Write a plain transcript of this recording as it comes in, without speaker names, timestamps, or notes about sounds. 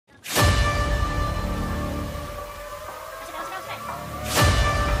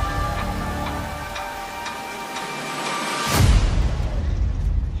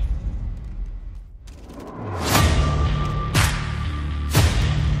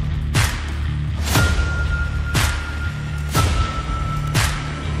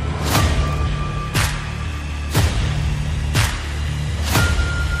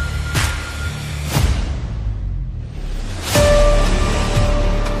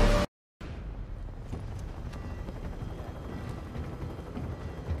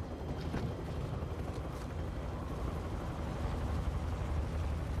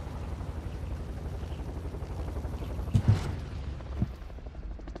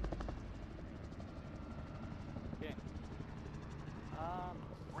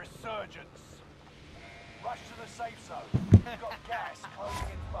Resurgence. Rush to the safe zone. You've got gas closing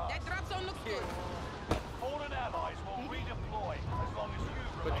in fast. That drop zone looks good. Fallen allies will redeploy as long as you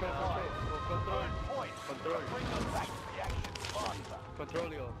remain alive. Earn points to bring them back to the action faster.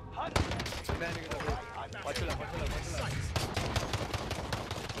 Control yo. Hunt Watch it up. Hostile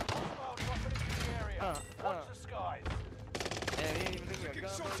dropping into the area. Watch the skies. Yeah, he ain't even thinking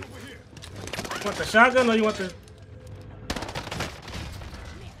of gun, You want the shotgun or you want the...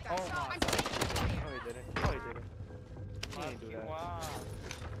 Oh my god. No, he didn't. He didn't do that. Wow.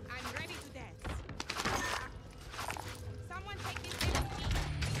 I'm ready to dance. Someone take this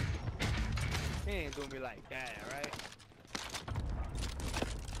in. He ain't doing me like that, right?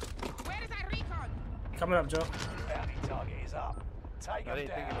 Where is that recon? Coming up, Joe. Bounty target is up. Take I him ain't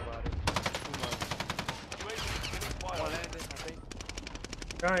thinking down. about it. Too much. One landing, I think.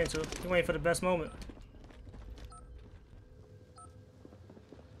 Trying to. You waiting for the best moment.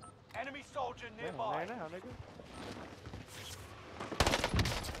 Enemy soldier Yeah, nearby. right now, nigga.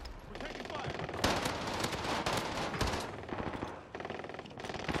 We're taking fire.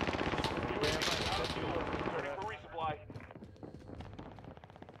 Ready for resupply.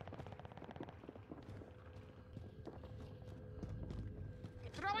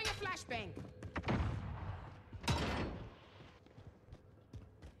 Throwing a flashbang.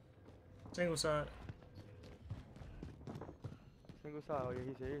 Single side. Single side. Oh yeah,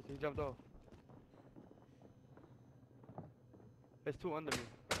 he's here. He jumped off. There's two under me.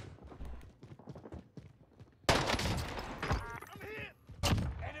 I'm hit.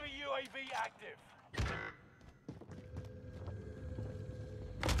 Enemy UAV active.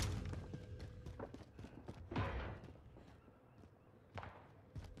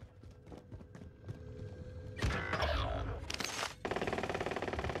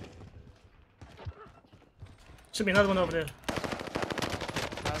 Should be another one over there.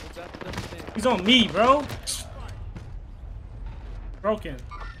 He's on me, bro. Broken.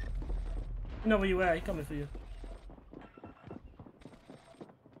 You know where you at. He coming for you.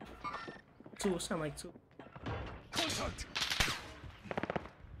 Two. It sound like two. Contact.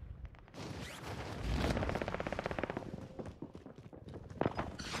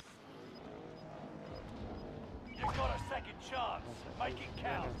 You've got a second chance. Make it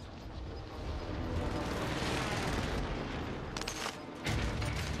count.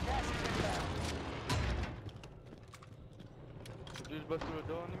 Gas is inbound. Did you just bust through the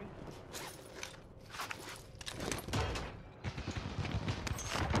door into me?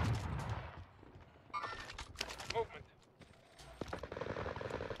 Movement.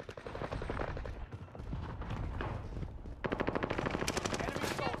 Enemy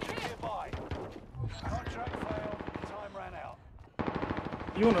soldier nearby. Contract failed. Time ran out.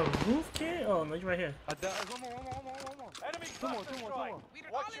 You on the roof, kid? Oh no, you right here. One more. Enemy Two more. cluster strike. We're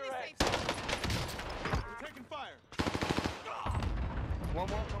all Watch in your the head. safe zone. We're taking fire. One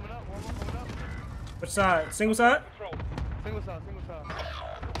more coming up. Which side? Single side? Control. Single side.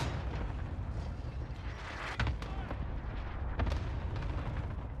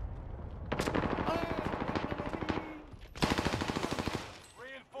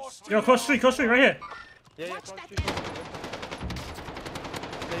 Reinforcements. Yo, cross street, right here. Yeah, Watch cross that street. enemy.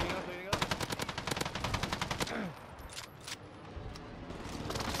 Saving up.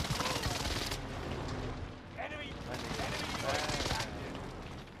 Enemy.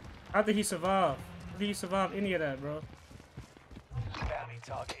 How did he survive? How did he survive any of that, bro? Bounty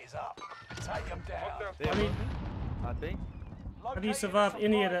target is up. Take them down. They I mean- I think. How do you survive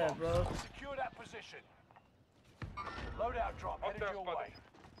any of that, bro? Secure that position. Loadout drop headed your way.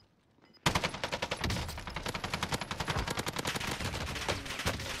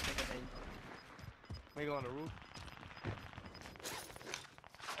 We go on the roof.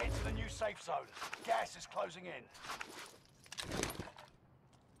 Into the new safe zone. Gas is closing in.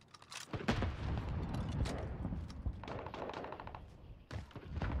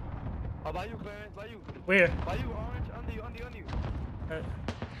 Oh, by you, Clarence. By you. Where? By you, Orange. On you.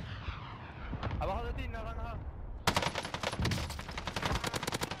 Abajo de ti, naranja.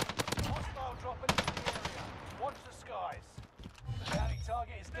 Hostile dropping into the area. Watch the skies. The bounty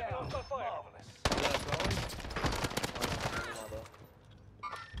target is down. Marvelous.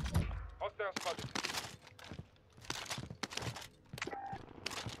 Hostile spotted.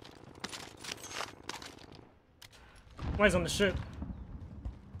 Somebody's on the ship.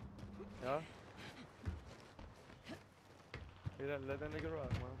 Yeah. Hey, let that nigga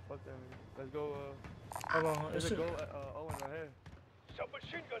rock, man. Fuck that nigga. Let's go, Hold on. there's It's a go, Owen right here.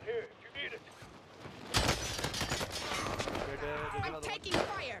 Submachine gun here if you need it. Right there, there's I'm another taking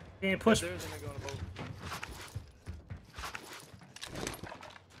fire. Getting pushed. There's a nigga on the boat.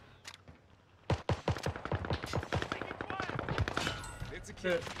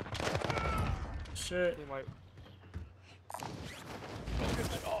 Shit. Shit. He might.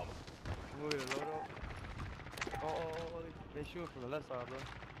 Move it, load up. Oh, they shoot from the left side, bro.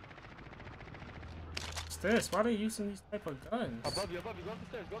 What's this? Why are they using these type of guns? Above you. Go up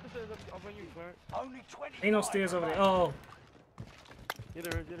the stairs. I'll bring you, Clarence. Only 20. Ain't no stairs over there. Oh.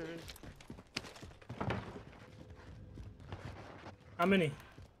 Get her. How many?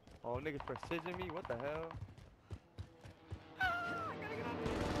 Oh, niggas precision me. What the hell?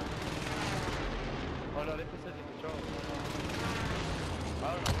 Oh no, they precision control. I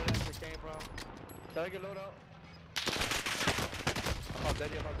don't know where that shit came from. Shall I get load out? I'm out,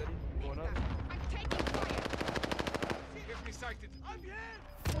 Daddy. Going up. I'm taking fire. Get me sighted. I'm here.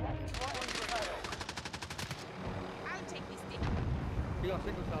 I'll take this thing. He on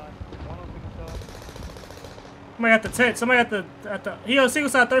single side. One on single side. Somebody at the tent. Somebody at the. He on single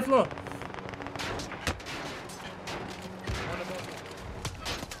side, 3rd floor. One above me.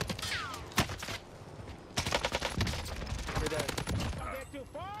 Get that. Get too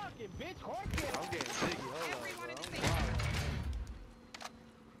fucking bitch, I'm getting jiggy. Hold on, Everyone in bro. the I'm safe wild.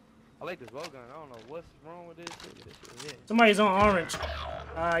 I like this low gun. I don't know what's wrong with this shit. This shit hit. Somebody's on orange.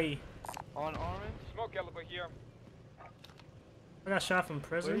 Aye. On orange? Smoke caliber here. I got shot from Where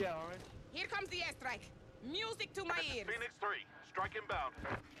prison. you at, orange? Here comes the airstrike. Music to my ears. Phoenix 3, strike inbound.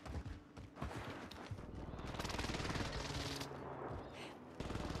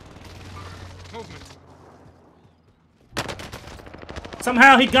 Movement.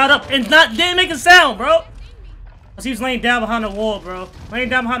 Somehow he got up and didn't make a sound, bro. Cause he was laying down behind the wall, bro. Laying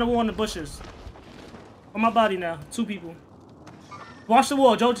down behind the wall in the bushes. On my body now. 2 people. Watch the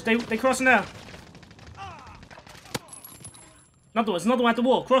wall, Joe. They crossing now. Another one at the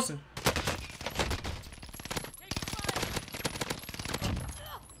wall, crossing.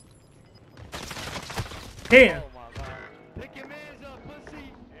 Damn. Oh my god. Pick your mans up,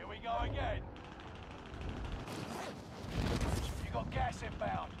 pussy. Here we go again. You got gas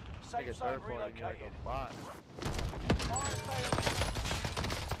inbound. Safe Nigga zone third party like relocated. a bot. Fire failed.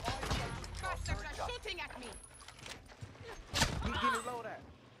 Bastards are shooting at me. You get it low that.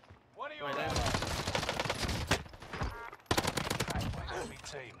 What are you Right on? there. Enemy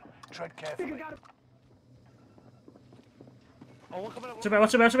team. Tread carefully. Oh, one coming up.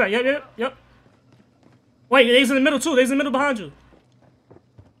 Watch your back. Yep. Wait, they's in the middle too. They's in the middle behind you.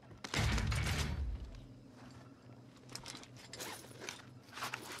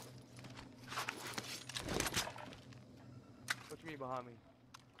 What you mean behind me?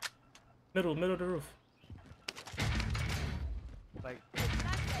 Middle of the roof. Like,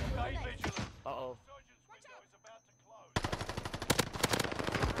 Stay vigilant. uh-oh. Resurgence window is about to close.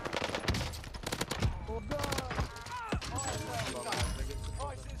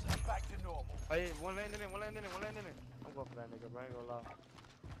 Prices are back to normal. Hey, one landing in. I'm going for that nigga, bro. I ain't gonna lie.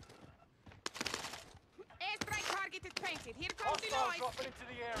 Airstrike target is painted. Here comes the Hostiles noise. dropping into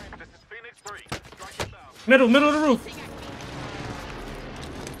the area. This is Phoenix 3. Strike inbound. Middle of the roof. Shooting at me.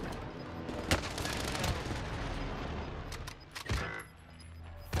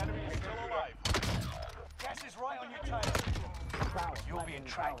 Enemy is still alive. Gas is right on your tail. You're being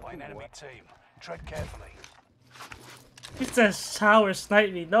tracked by an enemy team. Tread carefully. He says tower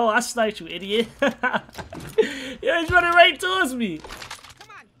snipe me. No, I sniped you, idiot. Yeah, he's running right towards me. Come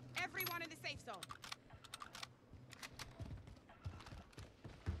on, everyone in the safe zone.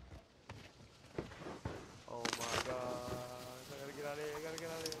 Oh my god. I gotta get out of here.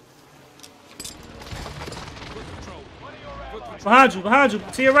 Good control. One of your allies. Behind you.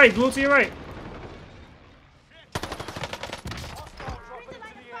 To your right, blue to your right. Hostile dropping into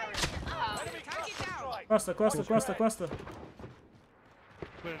the area. Enemy Target down. strike. Cluster. Put it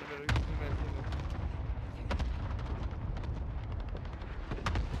in the middle. You can see that.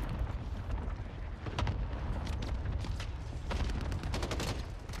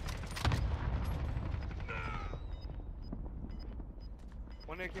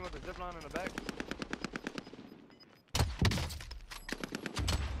 One nigga came with the zip line in the back.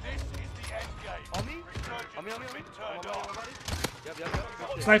 This is the end game. On me? Resurgence On me. has been turned off. Yep. Good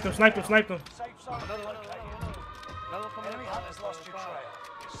shit. Sniped him. Safe zone Another one. located. Another one coming Enemy up. hunters lost your trail.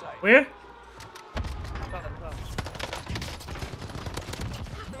 You're safe. Where? Top.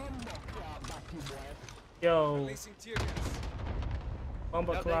 Yo, Releasing tear gas.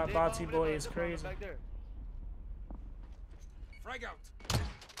 Bumba Yep, Clock they Bati bomb boy it is back crazy. back there. Frag out.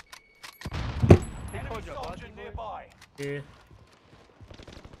 Enemy told you, soldier Bati boy. nearby. Yeah.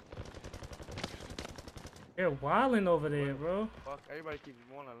 They're wilding over there, bro. Fuck, everybody keeps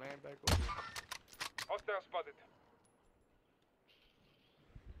wanting to land back over here. Hostile spotted.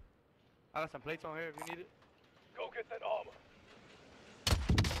 I got some plates on here if you need it. Go get that armor.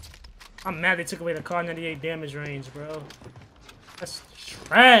 I'm mad they took away the car 98 damage range, bro. That's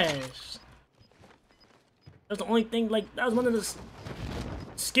trash. That's the only thing, like, that was one of the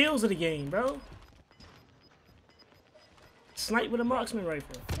skills of the game, bro. Snipe with a marksman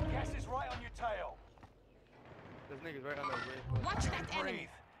rifle. Gas is right on your tail. This nigga's right on that way. Watch that Breathe. enemy.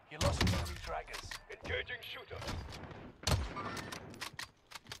 You lost enemy trackers. Engaging shooter.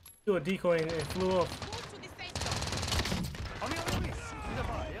 Do a decoy and it flew off. Move to the safe zone. On me. He's a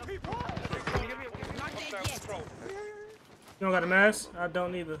bot, yep. Give me Not Hostile dead yet. control. You don't got a mask? I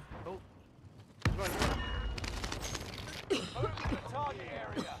don't either. Nope. He's running. Move to the target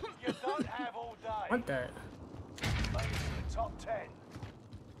area. You don't have all day. Want that? Make it to the top 10.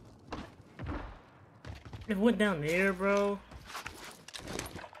 It went down there, bro.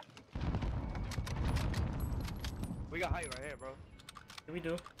 We got height right here, bro. Yeah, we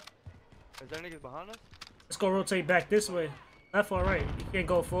do. Is there niggas behind us? Let's go rotate back this way. Left or right? You can't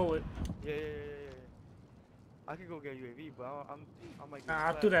go forward. Yeah. I could go get UAV, but I might get Nah, I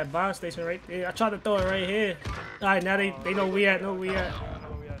flagged. threw that bomb station right there. I tried to throw it right here. Alright, now they know where we at. Know where we at. I know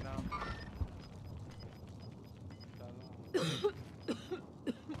where we at now.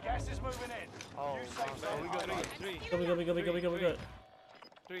 Gas is moving in. Oh, New safe oh, zone we got highlighted. three. We good.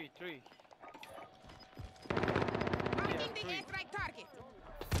 Three. Marking the three. airstrike target.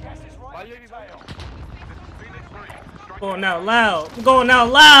 Gas is right Why on you your ain't tail. Going out loud. I'm going out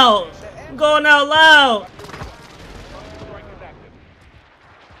loud. I'm going out loud. Strike is active.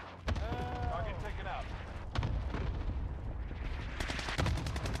 Target taken out.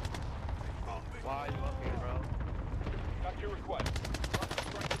 Why are you up here, bro? Got your request.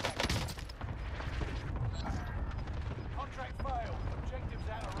 Contract failed. Objectives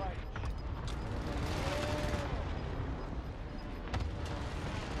out of range.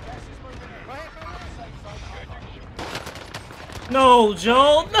 Gas is moving in. Safe zone highlighted. No,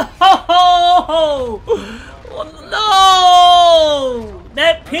 Joel. No. No.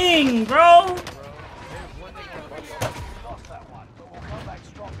 That ping, bro.